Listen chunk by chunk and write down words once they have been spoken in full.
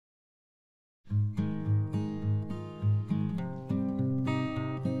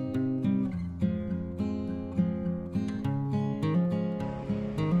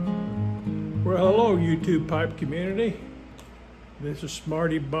Well, hello YouTube pipe community. This is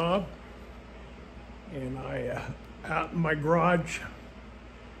Smarty Bob, and out in my garage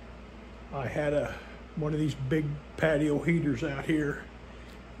I had one of these big patio heaters out here.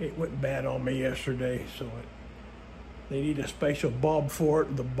 It went bad on me yesterday, so they need a special bulb for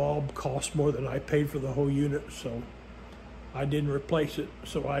it. The bulb cost more than I paid for the whole unit, so I didn't replace it.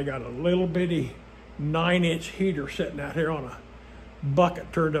 So I got a little bitty 9-inch heater sitting out here on a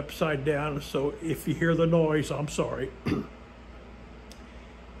bucket turned upside down, so if you hear the noise, I'm sorry.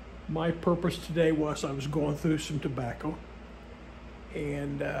 My purpose today was I was going through some tobacco,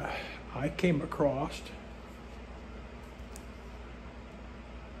 and I came across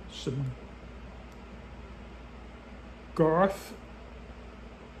some Garth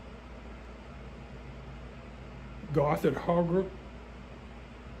and Hogger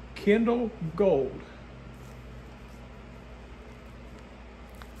Kendal Gold.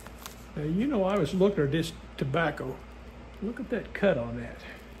 Now, you know, I was looking at this tobacco. Look at that cut on that.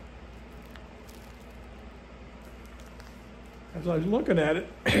 As I was looking at it,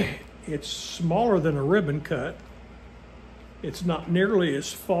 it's smaller than a ribbon cut. It's not nearly as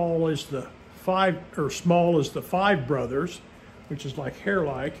small as the Five Brothers, which is like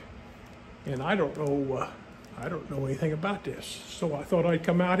hair-like. And I don't know anything about this. So I thought I'd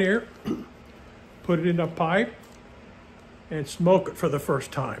come out here, put it in a pipe, and smoke it for the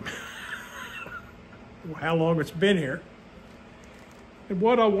first time. How long it's been here. And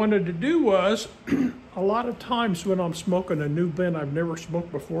what I wanted to do was, a lot of times when I'm smoking a new blend I've never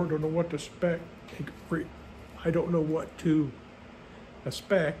smoked before, don't know what to expect. I don't know what to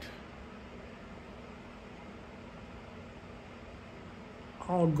expect.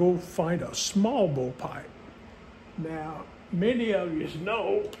 I'll go find a small bowl pipe. Now, many of you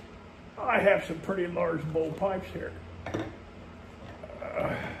know I have some pretty large bowl pipes here.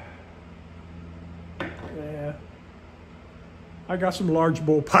 Yeah, I got some large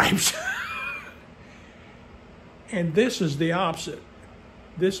bowl pipes. And this is the opposite.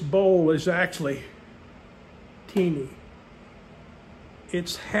 This bowl is actually teeny.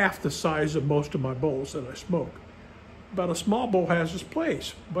 It's half the size of most of my bowls that I smoke. But a small bowl has its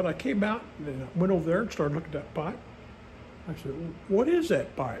place. But I came out and I went over there and started looking at that pipe. I said, what is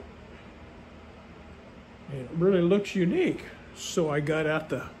that pipe? And it really looks unique. So I got out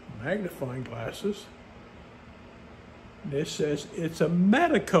the magnifying glasses. This says it's a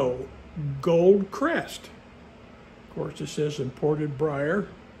Medico Gold Crest. Of course, it says imported briar.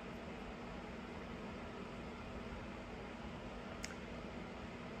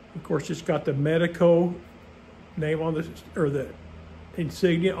 Of course, it's got the Medico name on the, or the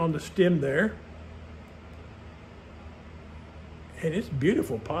insignia on the stem there. And it's a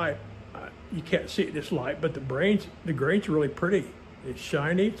beautiful pipe. You can't see it in this light, but the grain's really pretty. It's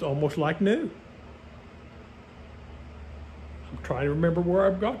shiny, it's almost like new. I'm trying to remember where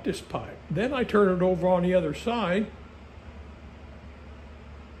I've got this pipe. Then I turn it over on the other side,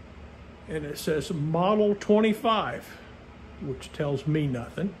 and it says Model 25, which tells me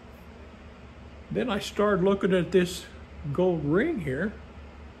nothing. Then I started looking at this gold ring here,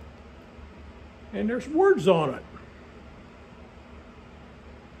 and there's words on it.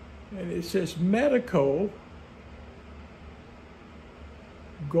 And it says Medico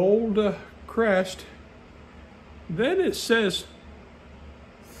Gold Crest. Then it says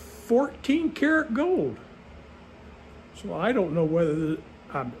 14 karat gold. So I don't know whether,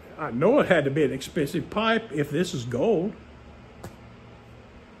 I know it had to be an expensive pipe if this is gold.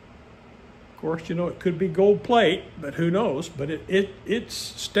 Of course, you know, it could be gold plate, but who knows? But it's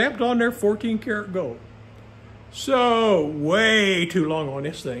stamped on there 14 karat gold. So way too long on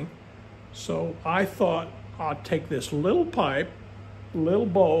this thing. So I thought I'd take this little pipe, little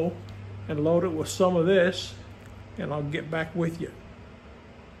bowl, and load it with some of this, and I'll get back with you.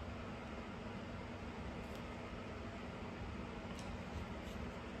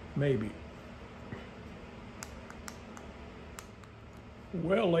 Maybe.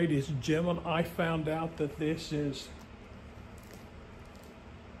 Well, ladies and gentlemen, I found out that this is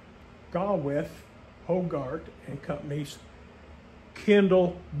Gawith, Hogarth and Company's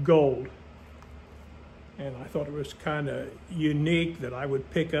Kendal Gold. And I thought it was kind of unique that I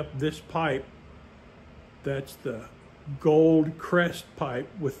would pick up this pipe. That's the gold crest pipe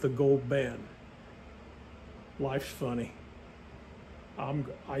with the gold band. Life's funny.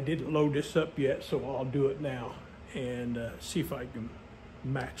 I didn't load this up yet, so I'll do it now and see if I can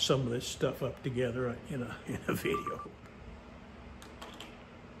match some of this stuff up together in a video.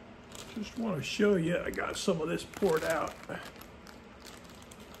 Just want to show you, I got some of this poured out.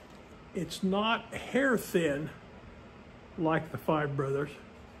 It's not hair thin like the Five Brothers.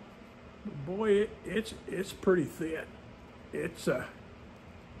 Boy, it's pretty thin. It's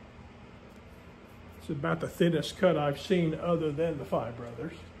it's about the thinnest cut I've seen other than the Five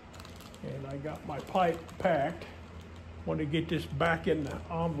Brothers. And I got my pipe packed. Want to get this back in the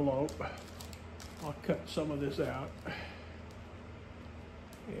envelope. I'll cut some of this out.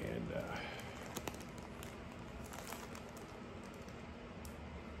 And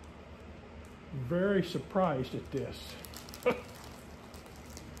very surprised at this.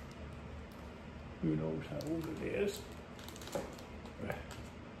 Who knows how old it is?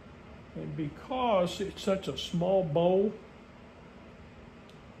 And because it's such a small bowl,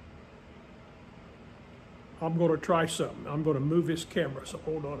 I'm going to try something. I'm going to move this camera, so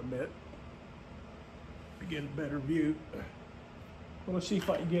hold on a minute to get a better view. I'm going to see if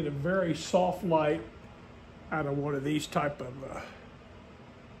I can get a very soft light out of one of these type of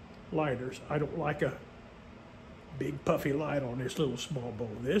lighters. I don't like a big puffy light on this little small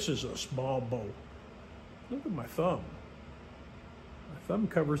bowl. This is a small bowl. Look at my thumb. My thumb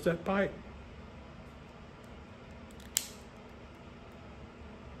covers that pipe.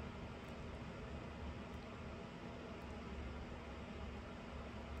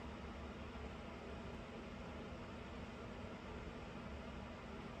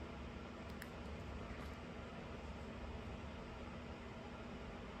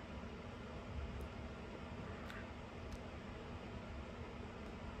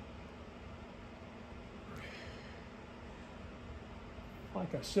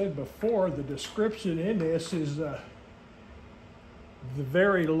 Like I said before, the description in this is the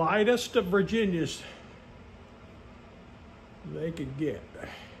very lightest of Virginias they could get.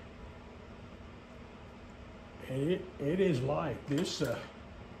 And it is light. This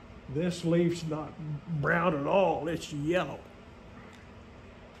leaf's not brown at all. It's yellow.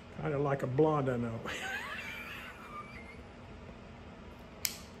 Kind of like a blonde, I know.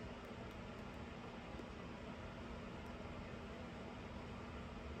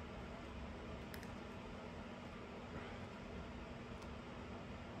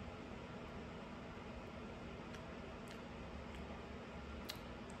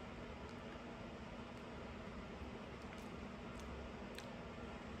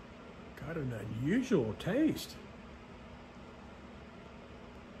 Got an unusual taste.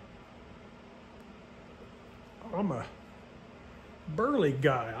 I'm a Burley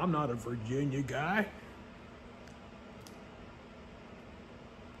guy. I'm not a Virginia guy.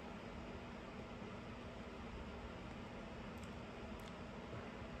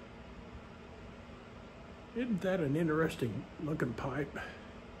 Isn't that an interesting looking pipe?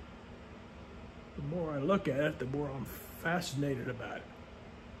 The more I look at it, the more I'm fascinated about it.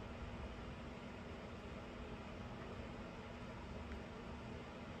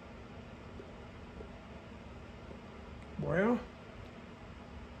 Well,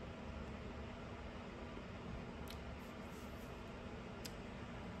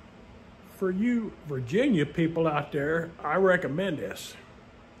 for you Virginia people out there, I recommend this.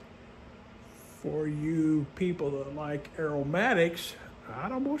 For you people that like aromatics,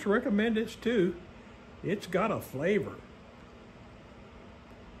 I'd almost recommend this too. It's got a flavor.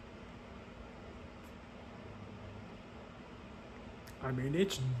 I mean,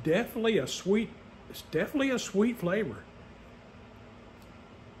 it's definitely a sweet flavor.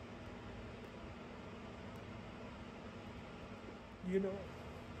 You know,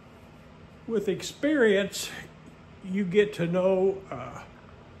 with experience, you get to know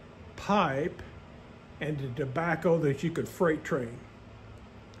pipe and the tobacco that you could freight train.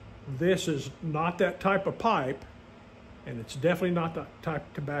 This is not that type of pipe, and it's definitely not that type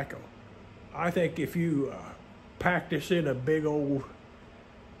of tobacco. I think if you pack this in a big old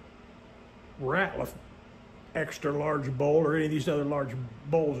Rattler extra large bowl or any of these other large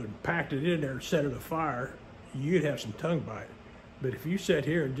bowls and packed it in there and set it afire, you'd have some tongue bite. But if you sit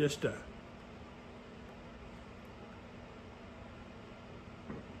here and just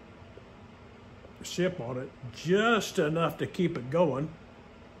sip on it, just enough to keep it going,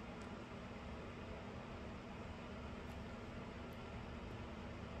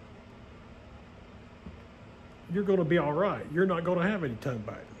 you're going to be all right. You're not going to have any tongue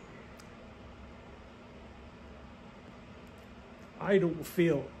bite. I don't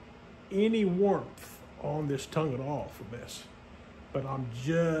feel any warmth on this tongue at all from this, but I'm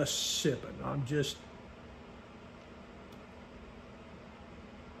just sipping.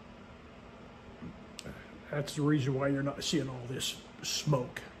 That's the reason why you're not seeing all this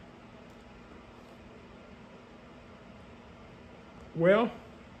smoke. Well,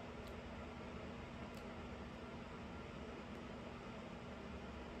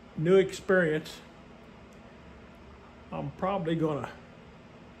 new experience. I'm probably gonna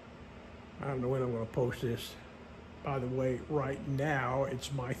I don't know when I'm going to post this. By the way, right now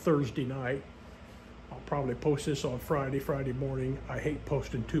it's my Thursday night. I'll probably post this on Friday morning. I hate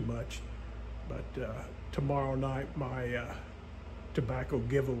posting too much, but tomorrow night my tobacco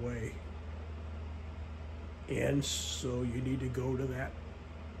giveaway ends, so you need to go to that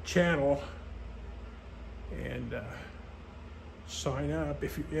channel and sign up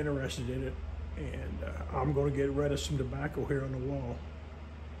if you're interested in it. And I'm going to get rid of some tobacco here on the wall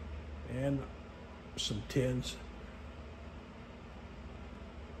and some tins.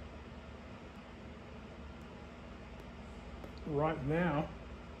 Right now,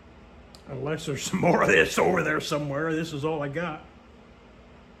 unless there's some more of this over there somewhere, this is all I got.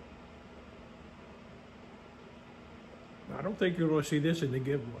 I don't think you're going to see this in the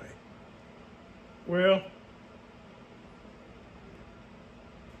giveaway. Well,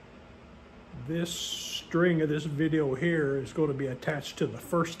 this string of this video here is going to be attached to the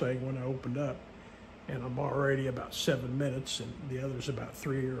first thing when I opened up, and I'm already about 7 minutes, and the other's about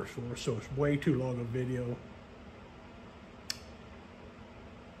 3 or 4, so it's way too long a video.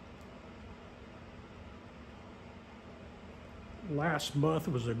 Last month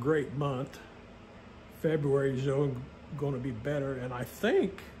was a great month. February is going to be better, and I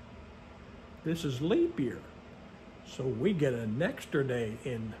think this is leap year, so we get an extra day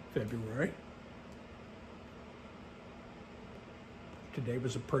in February. Today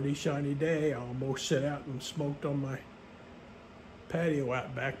was a pretty shiny day. I almost sat out and smoked on my patio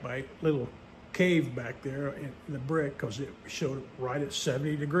out back, my little cave back there in the brick, because it showed right at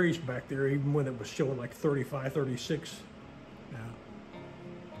 70 degrees back there, even when it was showing like 35, 36 now.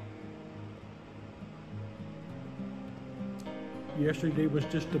 Yesterday was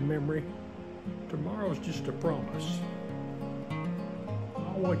just a memory. Tomorrow's just a promise.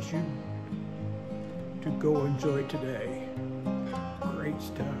 I want you to go enjoy today. Great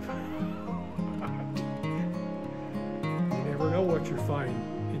stuff. You never know what you'll find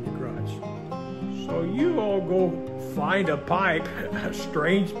in the garage. So you all go find a pipe, a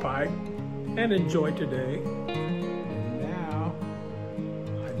strange pipe, and enjoy today. And now,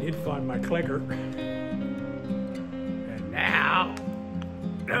 I did find my clicker. And now,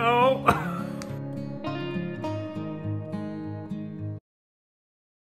 no.